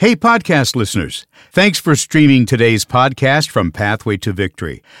Hey, podcast listeners. Thanks for streaming today's podcast from Pathway to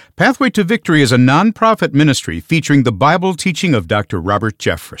Victory. Pathway to Victory is a nonprofit ministry featuring the Bible teaching of Dr. Robert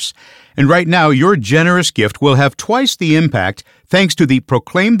Jeffress. And right now, your generous gift will have twice the impact thanks to the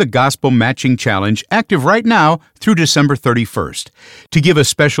Proclaim the Gospel Matching Challenge active right now through December 31st. To give a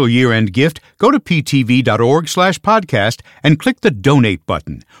special year-end gift, go to ptv.org/podcast and click the Donate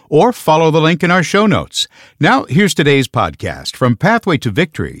button, or follow the link in our show notes. Now, here's today's podcast from Pathway to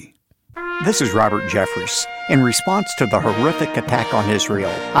Victory. This is Robert Jeffress. In response to the horrific attack on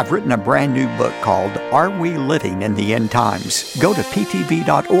Israel, I've written a brand new book called Are We Living in the End Times? Go to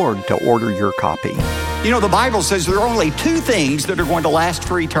ptv.org to order your copy. You know, the Bible says there are only two things that are going to last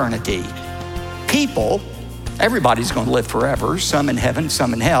for eternity. People, everybody's going to live forever, some in heaven,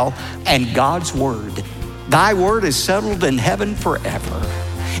 some in hell, and God's Word. Thy Word is settled in heaven forever.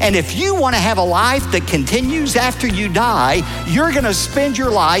 And if you want to have a life that continues after you die, you're going to spend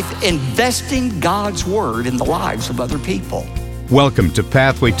your life investing God's Word in the lives of other people. Welcome to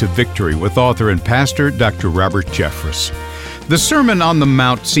Pathway to Victory with author and pastor Dr. Robert Jeffress. The Sermon on the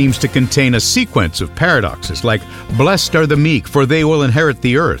Mount seems to contain a sequence of paradoxes like, "Blessed are the meek, for they will inherit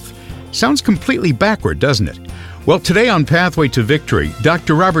the earth." Sounds completely backward, doesn't it? Well, today on Pathway to Victory,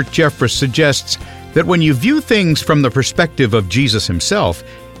 Dr. Robert Jeffress suggests that when you view things from the perspective of Jesus himself,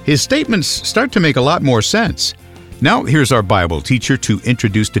 his statements start to make a lot more sense. Now, here's our Bible teacher to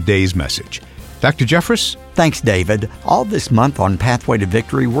introduce today's message. Dr. Jeffress? Thanks, David. All this month on Pathway to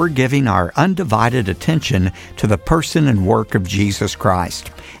Victory, we're giving our undivided attention to the person and work of Jesus Christ.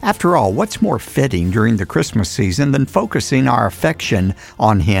 After all, what's more fitting during the Christmas season than focusing our affection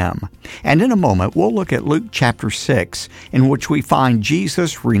on Him? And in a moment, we'll look at Luke chapter 6, in which we find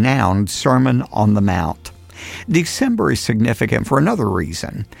Jesus' renowned Sermon on the Mount. December is significant for another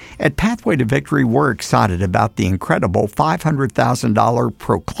reason. At Pathway to Victory, we're excited about the incredible $500,000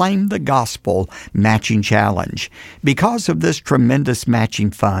 Proclaim the Gospel Matching Challenge. Because of this tremendous matching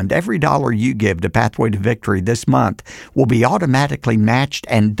fund, every dollar you give to Pathway to Victory this month will be automatically matched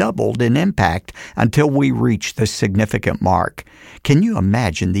and doubled in impact until we reach this significant mark. Can you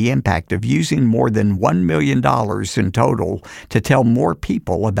imagine the impact of using more than $1 million in total to tell more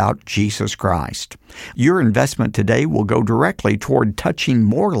people about Jesus Christ? Your investment today will go directly toward touching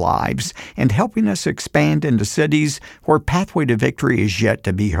more lives and helping us expand into cities where Pathway to Victory is yet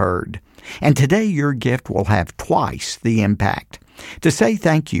to be heard. And today your gift will have twice the impact. To say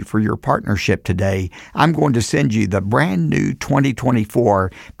thank you for your partnership today, I'm going to send you the brand new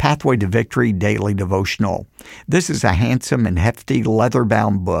 2024 Pathway to Victory Daily Devotional. This is a handsome and hefty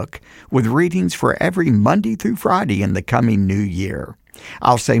leather-bound book with readings for every Monday through Friday in the coming new year.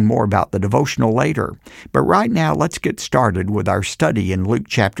 I'll say more about the devotional later, but right now let's get started with our study in Luke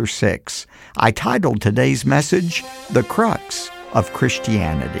chapter 6. I titled today's message, The Crux of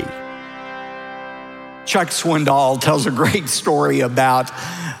Christianity. Chuck Swindoll tells a great story about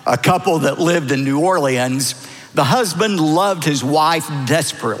a couple that lived in New Orleans. The husband loved his wife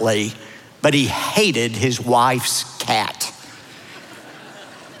desperately, but he hated his wife's cat.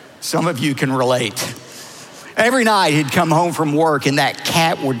 Some of you can relate. Every night he'd come home from work and that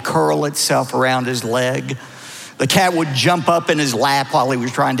cat would curl itself around his leg. The cat would jump up in his lap while he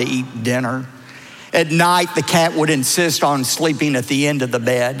was trying to eat dinner. At night, the cat would insist on sleeping at the end of the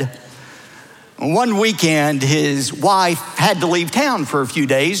bed. One weekend, his wife had to leave town for a few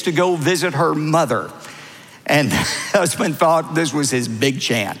days to go visit her mother. And the husband thought this was his big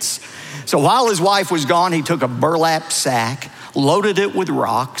chance. So while his wife was gone, he took a burlap sack, loaded it with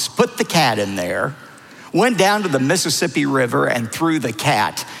rocks, put the cat in there, went down to the Mississippi River and threw the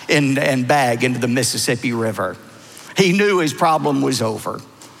cat and bag into the Mississippi River. He knew his problem was over.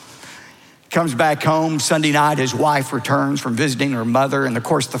 Comes back home Sunday night, his wife returns from visiting her mother, and of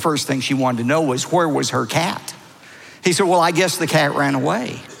course the first thing she wanted to know was, where was her cat? He said, well, I guess the cat ran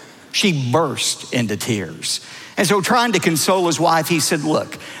away. She burst into tears. And so trying to console his wife, he said,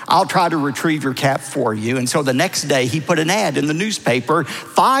 look, I'll try to retrieve your cat for you. And so the next day he put an ad in the newspaper,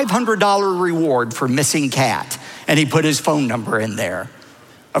 $500 reward for missing cat. And he put his phone number in there.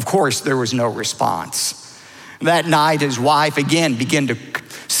 Of course, there was no response. That night, his wife again began to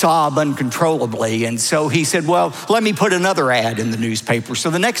sob uncontrollably. And so he said, well, let me put another ad in the newspaper. So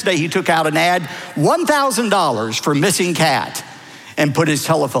the next day he took out an ad, $1,000 for missing cat, and put his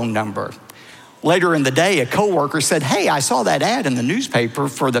telephone number. Later in the day, a coworker said, hey, I saw that ad in the newspaper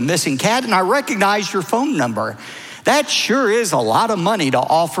for the missing cat, and I recognized your phone number. That sure is a lot of money to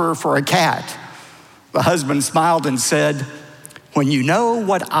offer for a cat. The husband smiled and said, when you know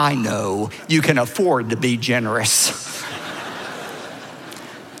what I know, you can afford to be generous.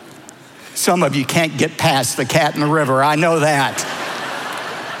 Some of you can't get past the cat in the river, I know that.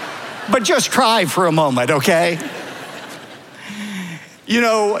 But just cry for a moment, okay? You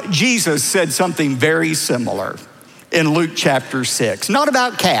know, Jesus said something very similar in Luke chapter 6. Not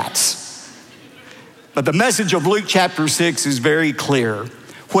about cats, but the message of Luke chapter 6 is very clear.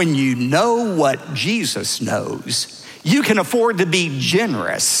 When you know what Jesus knows, you can afford to be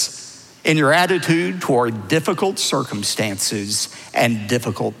generous in your attitude toward difficult circumstances and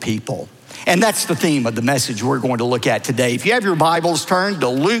difficult people. And that's the theme of the message we're going to look at today. If you have your Bibles, turn to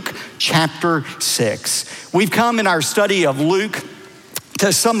Luke chapter 6. We've come in our study of Luke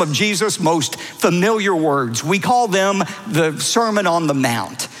to some of Jesus' most familiar words. We call them the Sermon on the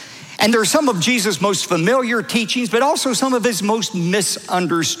Mount. And they're some of Jesus' most familiar teachings, but also some of his most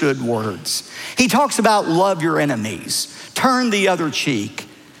misunderstood words. He talks about love your enemies, turn the other cheek.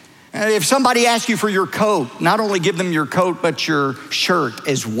 If somebody asks you for your coat, not only give them your coat, but your shirt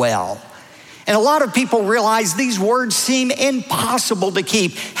as well. And a lot of people realize these words seem impossible to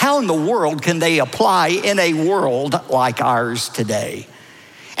keep. How in the world can they apply in a world like ours today?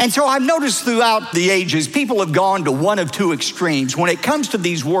 And so I've noticed throughout the ages, people have gone to one of two extremes when it comes to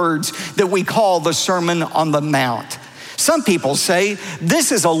these words that we call the Sermon on the Mount. Some people say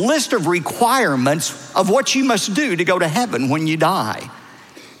this is a list of requirements of what you must do to go to heaven when you die.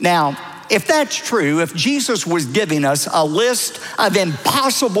 Now, if that's true, if Jesus was giving us a list of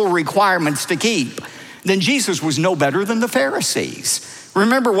impossible requirements to keep, then Jesus was no better than the Pharisees.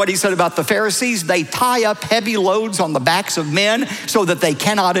 Remember what he said about the Pharisees? They tie up heavy loads on the backs of men so that they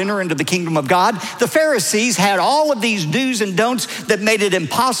cannot enter into the kingdom of God. The Pharisees had all of these do's and don'ts that made it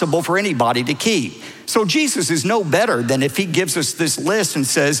impossible for anybody to keep. So Jesus is no better than if he gives us this list and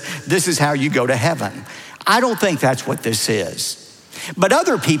says, this is how you go to heaven. I don't think that's what this is. But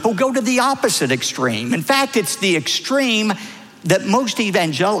other people go to the opposite extreme. In fact, it's the extreme that most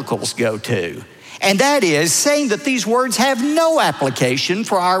evangelicals go to. And that is saying that these words have no application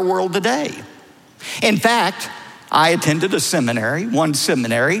for our world today. In fact, I attended one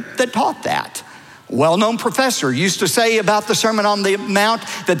seminary that taught that. A well-known professor used to say about the Sermon on the Mount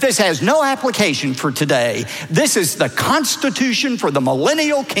that this has no application for today. This is the constitution for the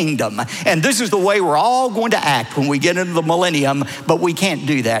millennial kingdom. And this is the way we're all going to act when we get into the millennium, but we can't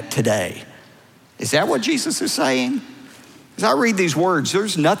do that today. Is that what Jesus is saying? As I read these words,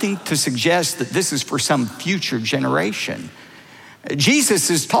 there's nothing to suggest that this is for some future generation. Jesus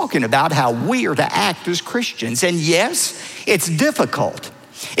is talking about how we are to act as Christians. And yes, it's difficult.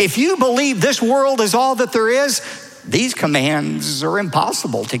 If you believe this world is all that there is, these commands are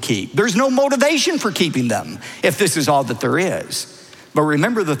impossible to keep. There's no motivation for keeping them if this is all that there is. But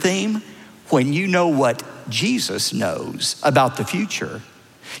remember the theme? When you know what Jesus knows about the future,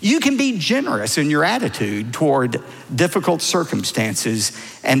 you can be generous in your attitude toward difficult circumstances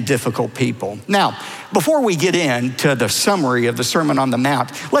and difficult people. Now, before we get into the summary of the Sermon on the Mount,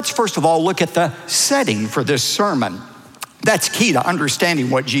 let's first of all look at the setting for this sermon. That's key to understanding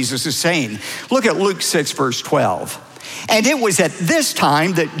what Jesus is saying. Look at Luke 6, verse 12. And it was at this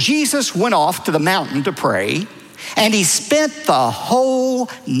time that Jesus went off to the mountain to pray, and he spent the whole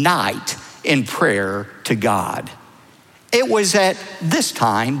night in prayer to God. It was at this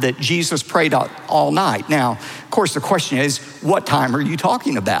time that Jesus prayed all night. Now, of course, the question is, what time are you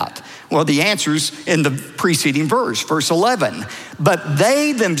talking about? Well, the answer's in the preceding verse 11. But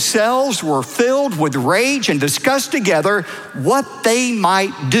they themselves were filled with rage and discussed together what they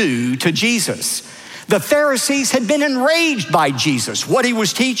might do to Jesus. The Pharisees had been enraged by Jesus, what he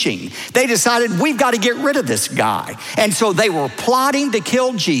was teaching. They decided, we've got to get rid of this guy. And so they were plotting to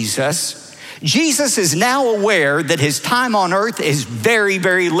kill Jesus. Jesus is now aware that his time on earth is very,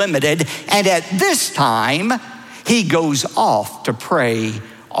 very limited. And at this time, he goes off to pray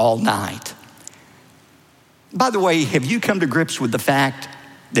all night. By the way, have you come to grips with the fact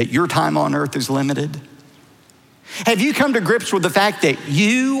that your time on earth is limited? Have you come to grips with the fact that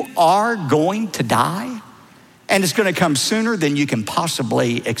you are going to die? And it's going to come sooner than you can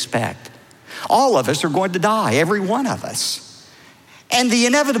possibly expect. All of us are going to die, every one of us. And the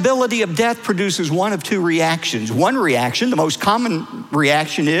inevitability of death produces one of two reactions. One reaction, the most common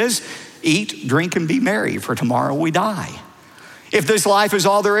reaction, is eat, drink, and be merry, for tomorrow we die. If this life is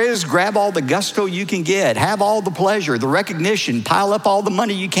all there is, grab all the gusto you can get, have all the pleasure, the recognition, pile up all the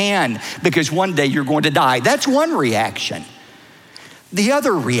money you can, because one day you're going to die. That's one reaction. The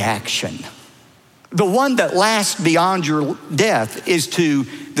other reaction, the one that lasts beyond your death, is to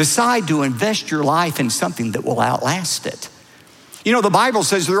decide to invest your life in something that will outlast it. You know, the Bible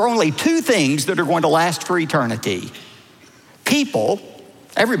says there are only two things that are going to last for eternity. People,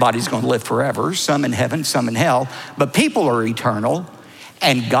 everybody's going to live forever, some in heaven, some in hell, but people are eternal,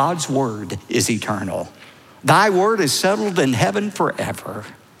 and God's word is eternal. Thy word is settled in heaven forever.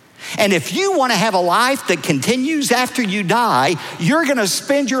 And if you want to have a life that continues after you die, you're going to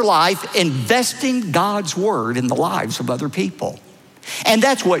spend your life investing God's word in the lives of other people. And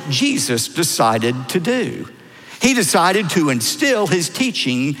that's what Jesus decided to do. He decided to instill his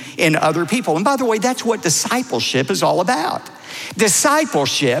teaching in other people. And by the way, that's what discipleship is all about.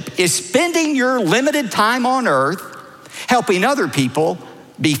 Discipleship is spending your limited time on earth helping other people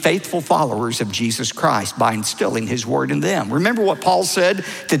be faithful followers of Jesus Christ by instilling his word in them. Remember what Paul said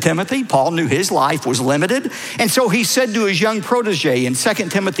to Timothy? Paul knew his life was limited. And so he said to his young protege in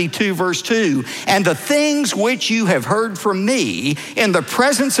 2 Timothy 2, verse 2, "And the things which you have heard from me in the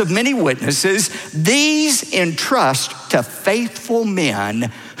presence of many witnesses, these entrust to faithful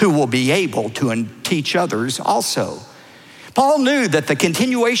men who will be able to teach others also." Paul knew that the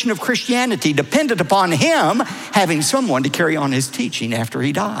continuation of Christianity depended upon him having someone to carry on his teaching after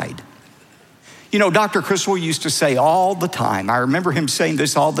he died. You know, Dr. Criswell used to say all the time, I remember him saying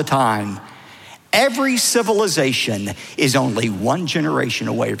this all the time, every civilization is only one generation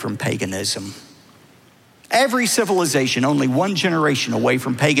away from paganism. Every civilization only one generation away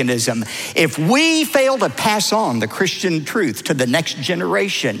from paganism. If we fail to pass on the Christian truth to the next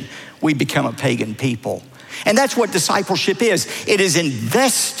generation, we become a pagan people. And that's what discipleship is. It is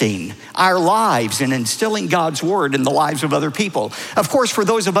investing our lives and instilling God's word in the lives of other people. Of course, for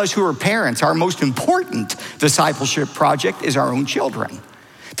those of us who are parents, our most important discipleship project is our own children.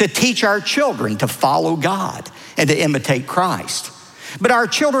 To teach our children to follow God and to imitate Christ. But our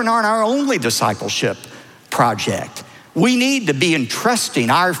children aren't our only discipleship project. We need to be entrusting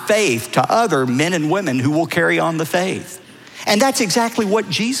our faith to other men and women who will carry on the faith. And that's exactly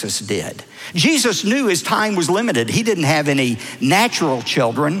what Jesus did. Jesus knew his time was limited. He didn't have any natural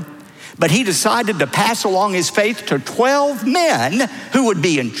children, but he decided to pass along his faith to 12 men who would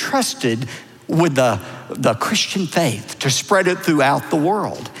be entrusted with the Christian faith to spread it throughout the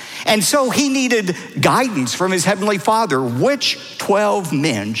world. And so he needed guidance from his heavenly Father. Which 12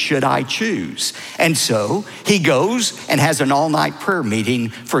 men should I choose? And so he goes and has an all-night prayer meeting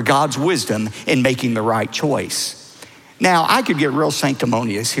for God's wisdom in making the right choice. Now, I could get real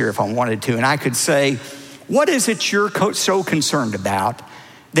sanctimonious here if I wanted to, and I could say, what is it you're so concerned about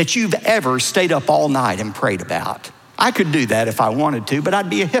that you've ever stayed up all night and prayed about? I could do that if I wanted to, but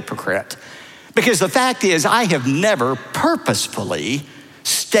I'd be a hypocrite. Because the fact is, I have never purposefully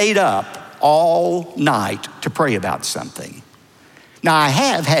stayed up all night to pray about something. Now, I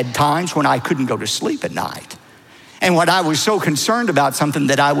have had times when I couldn't go to sleep at night. And when I was so concerned about something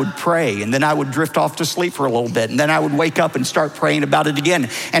that I would pray, and then I would drift off to sleep for a little bit, and then I would wake up and start praying about it again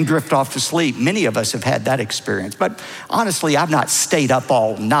and drift off to sleep. Many of us have had that experience. But honestly, I've not stayed up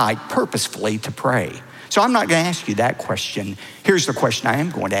all night purposefully to pray. So I'm not going to ask you that question. Here's the question I am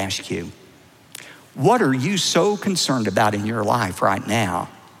going to ask you. What are you so concerned about in your life right now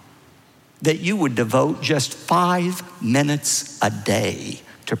that you would devote just 5 minutes a day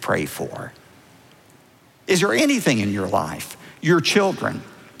to pray for? Is there anything in your life, your children,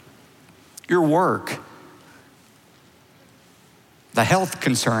 your work, the health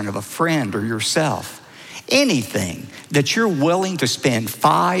concern of a friend or yourself, anything that you're willing to spend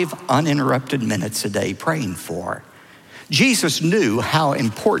 5 uninterrupted minutes a day praying for? Jesus knew how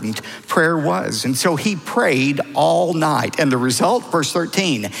important prayer was, and so he prayed all night. And the result, verse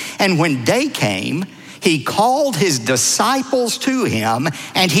 13, and when day came, he called his disciples to him,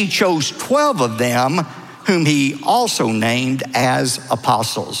 and he chose 12 of them, whom he also named as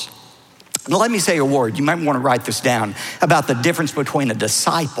apostles. Now, let me say a word. You might want to write this down about the difference between a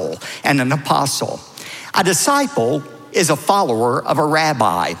disciple and an apostle. A disciple is a follower of a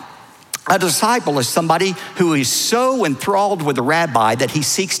rabbi. A disciple is somebody who is so enthralled with the rabbi that he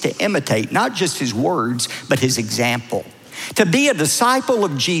seeks to imitate not just his words, but his example. To be a disciple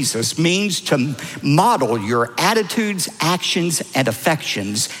of Jesus means to model your attitudes, actions, and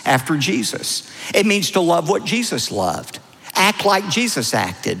affections after Jesus. It means to love what Jesus loved, act like Jesus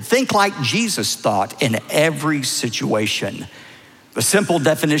acted, think like Jesus thought in every situation. The simple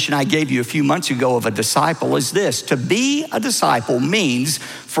definition I gave you a few months ago of a disciple is this: to be a disciple means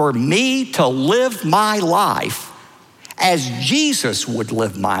for me to live my life as Jesus would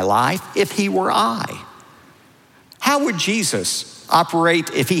live my life if he were I. How would Jesus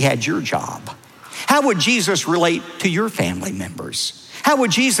operate if he had your job? How would Jesus relate to your family members? How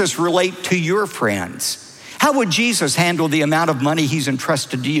would Jesus relate to your friends? How would Jesus handle the amount of money he's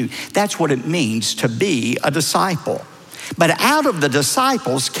entrusted to you? That's what it means to be a disciple. But out of the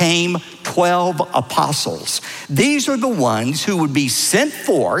disciples came 12 apostles. These are the ones who would be sent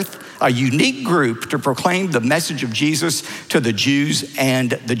forth, a unique group, to proclaim the message of Jesus to the Jews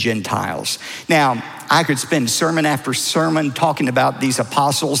and the Gentiles. Now, I could spend sermon after sermon talking about these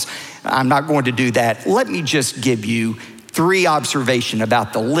apostles. I'm not going to do that. Let me just give you 3 observations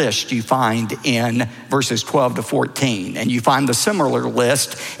about the list you find in verses 12 to 14. And you find the similar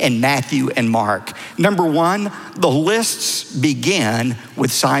list in Matthew and Mark. Number 1, the lists begin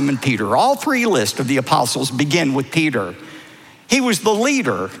with Simon Peter. All 3 lists of the apostles begin with Peter. He was the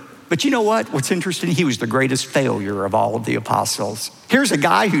leader. But you know what? What's interesting, he was the greatest failure of all of the apostles. Here's a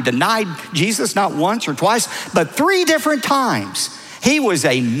guy who denied Jesus not once or twice, but 3 different times. He was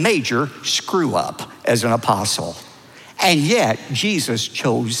a major screw up as an apostle. And yet, Jesus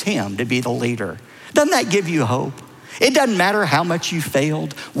chose him to be the leader. Doesn't that give you hope? It doesn't matter how much you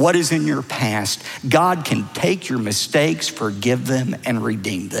failed, what is in your past. God can take your mistakes, forgive them, and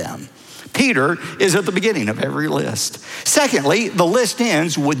redeem them. Peter is at the beginning of every list. Secondly, the list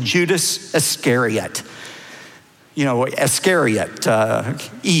ends with Judas Iscariot. You know, Iscariot,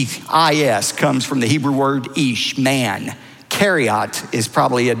 E-I-S, comes from the Hebrew word ish, man. Cariot is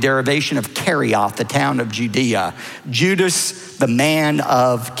probably a derivation of Kerioth, the town of Judea. Judas, the man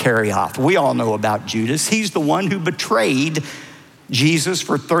of Kerioth. We all know about Judas. He's the one who betrayed Jesus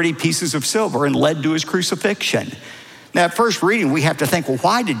for 30 pieces of silver and led to his crucifixion. Now, at first reading, we have to think, well,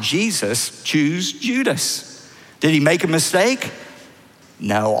 why did Jesus choose Judas? Did he make a mistake?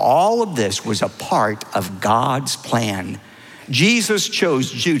 No, all of this was a part of God's plan. Jesus chose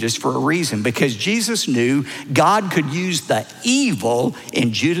Judas for a reason, because Jesus knew God could use the evil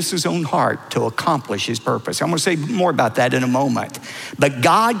in Judas's own heart to accomplish his purpose. I'm going to say more about that in a moment. But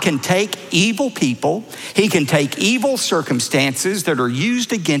God can take evil people, he can take evil circumstances that are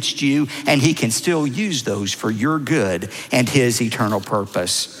used against you, and he can still use those for your good and his eternal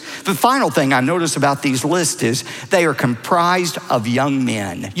purpose. The final thing I notice about these lists is they are comprised of young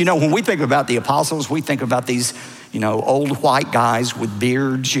men. You know, when we think about the apostles, we think about these old white guys with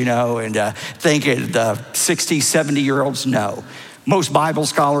beards, and think the 60, 70-year-olds. No. Most Bible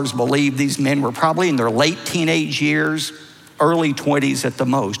scholars believe these men were probably in their late teenage years, early 20s at the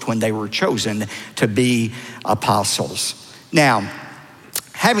most, when they were chosen to be apostles. Now,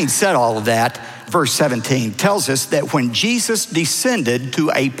 having said all of that, verse 17 tells us that when Jesus descended to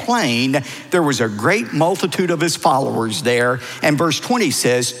a plain, there was a great multitude of his followers there. And verse 20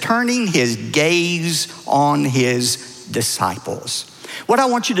 says, turning his gaze on his disciples. What I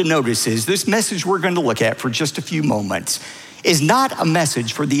want you to notice is this message we're going to look at for just a few moments is not a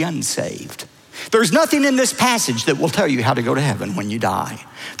message for the unsaved. There's nothing in this passage that will tell you how to go to heaven when you die.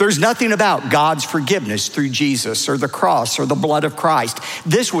 There's nothing about God's forgiveness through Jesus or the cross or the blood of Christ.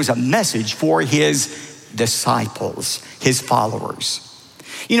 This was a message for his disciples, his followers.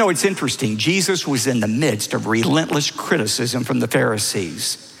 You know, it's interesting. Jesus was in the midst of relentless criticism from the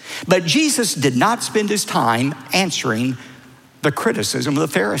Pharisees. But Jesus did not spend his time answering the criticism of the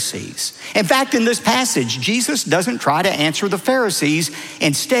Pharisees. In fact, in this passage, Jesus doesn't try to answer the Pharisees.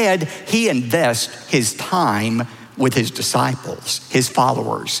 Instead, he invests his time with his disciples, his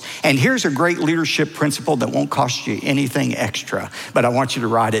followers. And here's a great leadership principle that won't cost you anything extra, but I want you to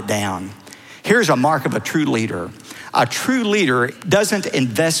write it down. Here's a mark of a true leader. A true leader doesn't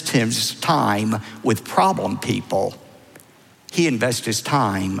invest his time with problem people. He invests his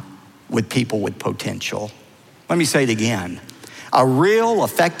time with people with potential. Let me say it again. A real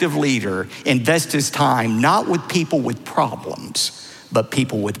effective leader invests his time not with people with problems, but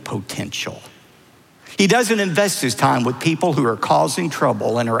people with potential. He doesn't invest his time with people who are causing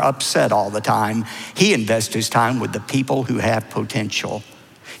trouble and are upset all the time. He invests his time with the people who have potential.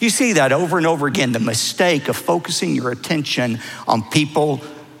 You see that over and over again, the mistake of focusing your attention on people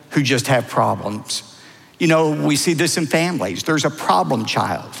who just have problems. You know, we see this in families. There's a problem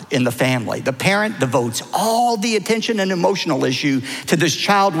child in the family. The parent devotes all the attention and emotional issue to this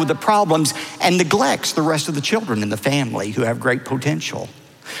child with the problems and neglects the rest of the children in the family who have great potential.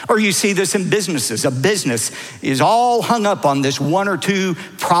 Or you see this in businesses. A business is all hung up on this one or two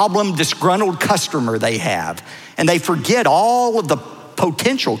problem, disgruntled customer they have. And they forget all of the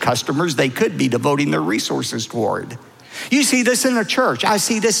potential customers they could be devoting their resources toward. You see this in a church. I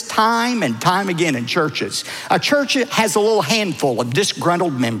see this time and time again in churches. A church has a little handful of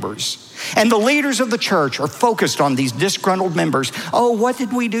disgruntled members. And the leaders of the church are focused on these disgruntled members. Oh, what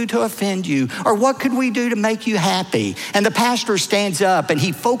did we do to offend you? Or what could we do to make you happy? And the pastor stands up and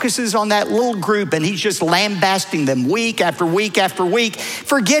he focuses on that little group and he's just lambasting them week after week after week,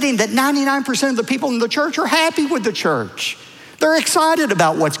 forgetting that 99% of the people in the church are happy with the church. They're excited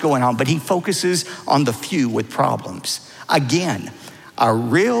about what's going on, but he focuses on the few with problems. Again, A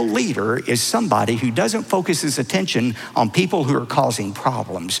real leader is somebody who doesn't focus his attention on people who are causing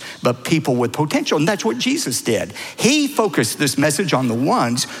problems, but people with potential. And that's what Jesus did. He focused this message on the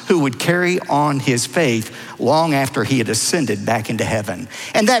ones who would carry on his faith long after he had ascended back into heaven.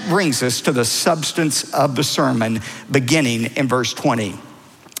 And that brings us to the substance of the sermon, beginning in verse 20.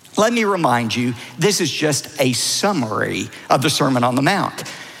 Let me remind you, this is just a summary of the Sermon on the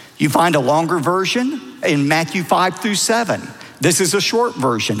Mount. You find a longer version in Matthew 5 through 7. This is a short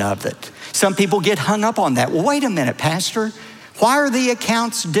version of it. Some people get hung up on that. Well, wait a minute, Pastor. Why are the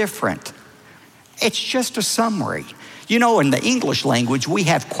accounts different? It's just a summary. You know, in the English language, we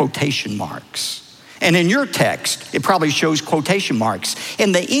have quotation marks. And in your text, it probably shows quotation marks.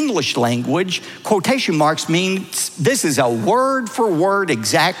 In the English language, quotation marks means this is a word-for-word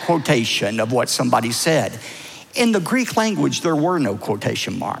exact quotation of what somebody said. In the Greek language, there were no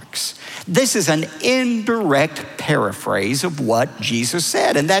quotation marks. This is an indirect paraphrase of what Jesus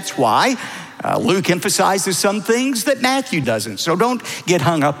said, and that's why Luke emphasizes some things that Matthew doesn't, so don't get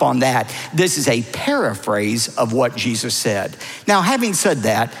hung up on that. This is a paraphrase of what Jesus said. Now, having said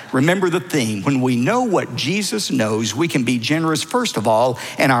that, remember the theme. When we know what Jesus knows, we can be generous, first of all,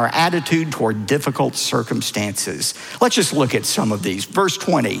 in our attitude toward difficult circumstances. Let's just look at some of these. Verse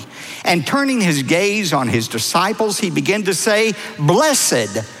 20, and turning his gaze on his disciples, he began to say,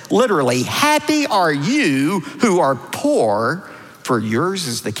 blessed, literally, happy are you who are poor, for yours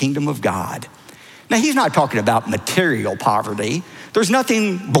is the kingdom of God. Now, he's not talking about material poverty. There's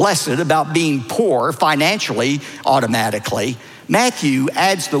nothing blessed about being poor financially automatically. Matthew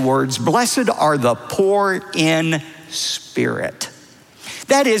adds the words, blessed are the poor in spirit.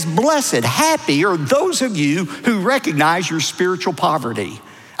 That is, blessed, happy are those of you who recognize your spiritual poverty.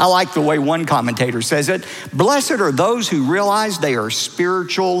 I like the way one commentator says it. Blessed are those who realize they are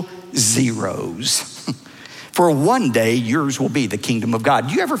spiritual zeros. For one day, yours will be the kingdom of God.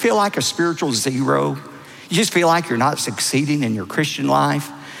 Do you ever feel like a spiritual zero? You just feel like you're not succeeding in your Christian life?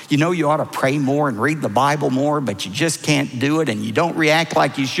 You know you ought to pray more and read the Bible more, but you just can't do it, and you don't react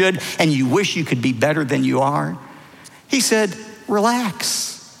like you should, and you wish you could be better than you are? He said,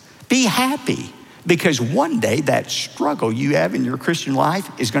 relax, be happy, because one day that struggle you have in your Christian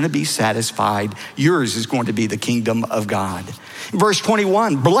life is going to be satisfied. Yours is going to be the kingdom of God. Verse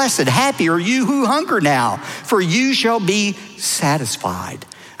 21, blessed, happy are you who hunger now, for you shall be satisfied.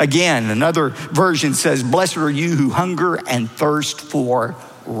 Again, another version says, blessed are you who hunger and thirst for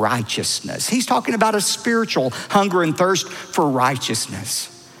righteousness. He's talking about a spiritual hunger and thirst for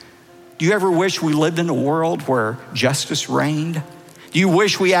righteousness. Do you ever wish we lived in a world where justice reigned? Do you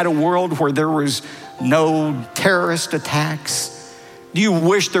wish we had a world where there was no terrorist attacks? Do you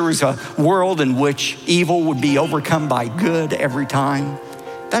wish there was a world in which evil would be overcome by good every time?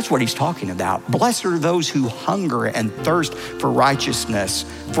 That's what he's talking about. Blessed are those who hunger and thirst for righteousness,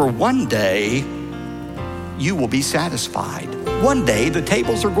 for one day you will be satisfied. One day the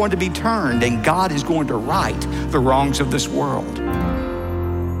tables are going to be turned and God is going to right the wrongs of this world.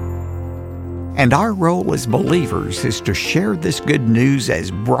 And our role as believers is to share this good news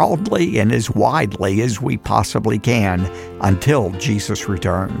as broadly and as widely as we possibly can until Jesus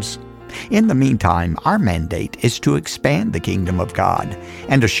returns. In the meantime, our mandate is to expand the kingdom of God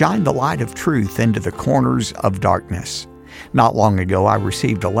and to shine the light of truth into the corners of darkness. Not long ago, I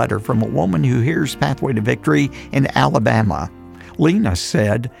received a letter from a woman who hears Pathway to Victory in Alabama. Lena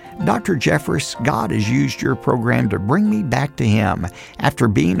said, Dr. Jeffress, God has used your program to bring me back to Him after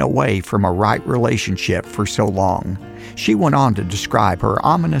being away from a right relationship for so long. She went on to describe her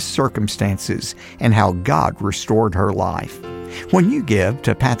ominous circumstances and how God restored her life. When you give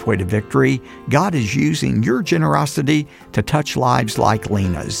to Pathway to Victory, God is using your generosity to touch lives like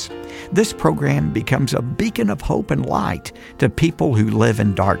Lena's. This program becomes a beacon of hope and light to people who live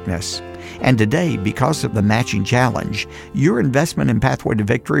in darkness. And today, because of the matching challenge, your investment in Pathway to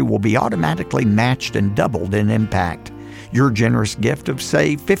Victory will be automatically matched and doubled in impact. Your generous gift of,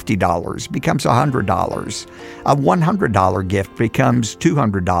 say, $50 becomes $100. A $100 gift becomes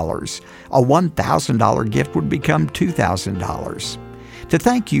 $200. A $1,000 gift would become $2,000. To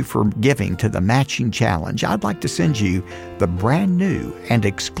thank you for giving to the matching challenge, I'd like to send you the brand new and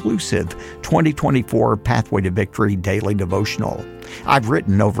exclusive 2024 Pathway to Victory Daily Devotional. I've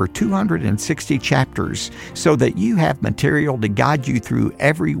written over 260 chapters so that you have material to guide you through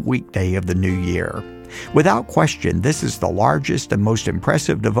every weekday of the new year. Without question, this is the largest and most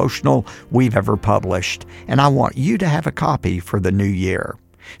impressive devotional we've ever published, and I want you to have a copy for the new year.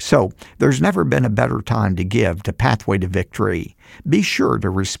 So, there's never been a better time to give to Pathway to Victory. Be sure to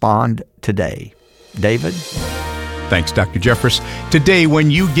respond today. David? Thanks, Dr. Jeffress. Today, when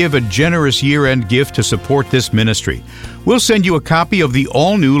you give a generous year-end gift to support this ministry, we'll send you a copy of the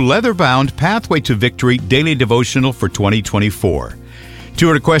all-new leather-bound Pathway to Victory Daily Devotional for 2024.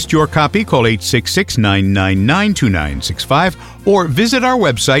 To request your copy, call 866-999-2965 or visit our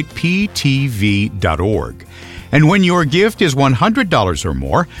website, ptv.org. And when your gift is $100 or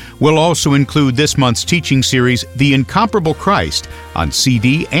more, we'll also include this month's teaching series, The Incomparable Christ, on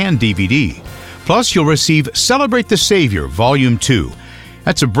CD and DVD. Plus, you'll receive Celebrate the Savior, Volume 2.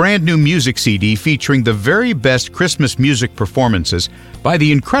 That's a brand new music CD featuring the very best Christmas music performances by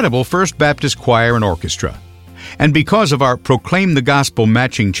the incredible First Baptist Choir and Orchestra. And because of our Proclaim the Gospel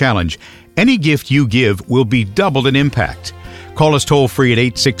Matching Challenge, any gift you give will be doubled in impact. Call us toll-free at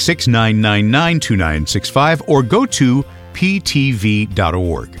 866-999-2965 or go to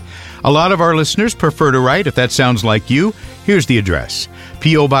ptv.org. A lot of our listeners prefer to write. If that sounds like you, here's the address.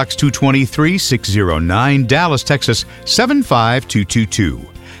 P.O. Box 223, 609, Dallas, Texas, 75222.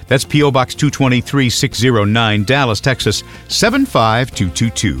 That's P.O. Box 223, 609, Dallas, Texas,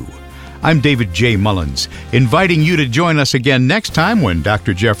 75222. I'm David J. Mullins, inviting you to join us again next time when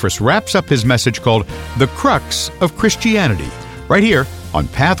Dr. Jeffress wraps up his message called The Crux of Christianity, right here on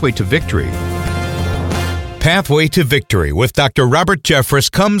Pathway to Victory. Pathway to Victory with Dr. Robert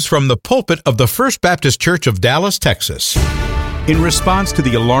Jeffress comes from the pulpit of the First Baptist Church of Dallas, Texas. In response to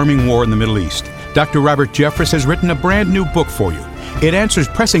the alarming war in the Middle East, Dr. Robert Jeffress has written a brand new book for you. It answers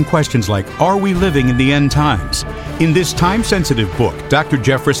pressing questions like, are we living in the end times? In this time-sensitive book, Dr.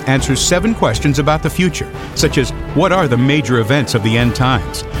 Jeffress answers 7 questions about the future, such as, what are the major events of the end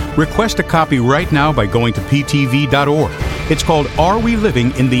times? Request a copy right now by going to ptv.org. It's called Are We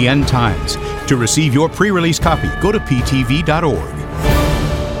Living in the End Times? To receive your pre-release copy, go to ptv.org.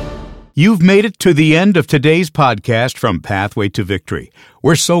 You've made it to the end of today's podcast from Pathway to Victory.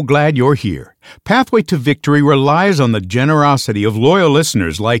 We're so glad you're here. Pathway to Victory relies on the generosity of loyal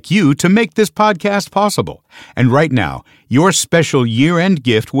listeners like you to make this podcast possible. And right now, your special year-end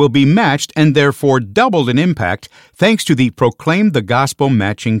gift will be matched and therefore doubled in impact thanks to the Proclaim the Gospel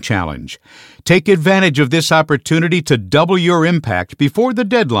Matching Challenge. Take advantage of this opportunity to double your impact before the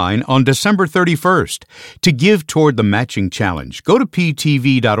deadline on December 31st. To give toward the matching challenge, go to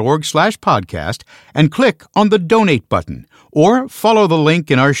ptv.org/podcast and click on the Donate button, or follow the link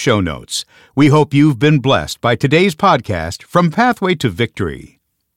in our show notes. We hope you've been blessed by today's podcast from Pathway to Victory.